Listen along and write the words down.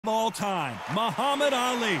all time, Muhammad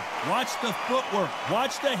Ali. Watch the footwork,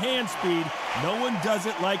 watch the hand speed. No one does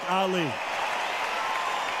it like Ali.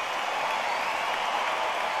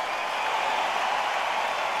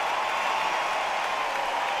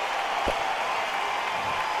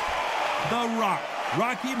 The Rock,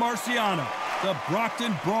 Rocky Marciano, the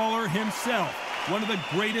Brockton brawler himself, one of the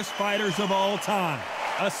greatest fighters of all time.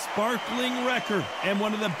 A sparkling record and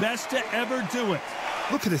one of the best to ever do it.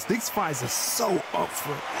 Look at this. These fights are so up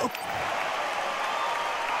for it. Look.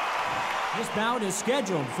 This bout is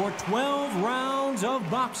scheduled for 12 rounds of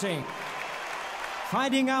boxing.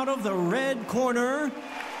 Fighting out of the red corner,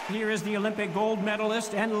 here is the Olympic gold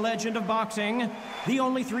medalist and legend of boxing, the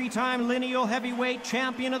only three-time lineal heavyweight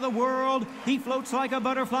champion of the world. He floats like a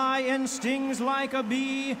butterfly and stings like a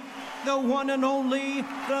bee. The one and only,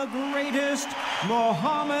 the greatest,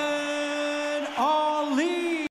 Muhammad Ali.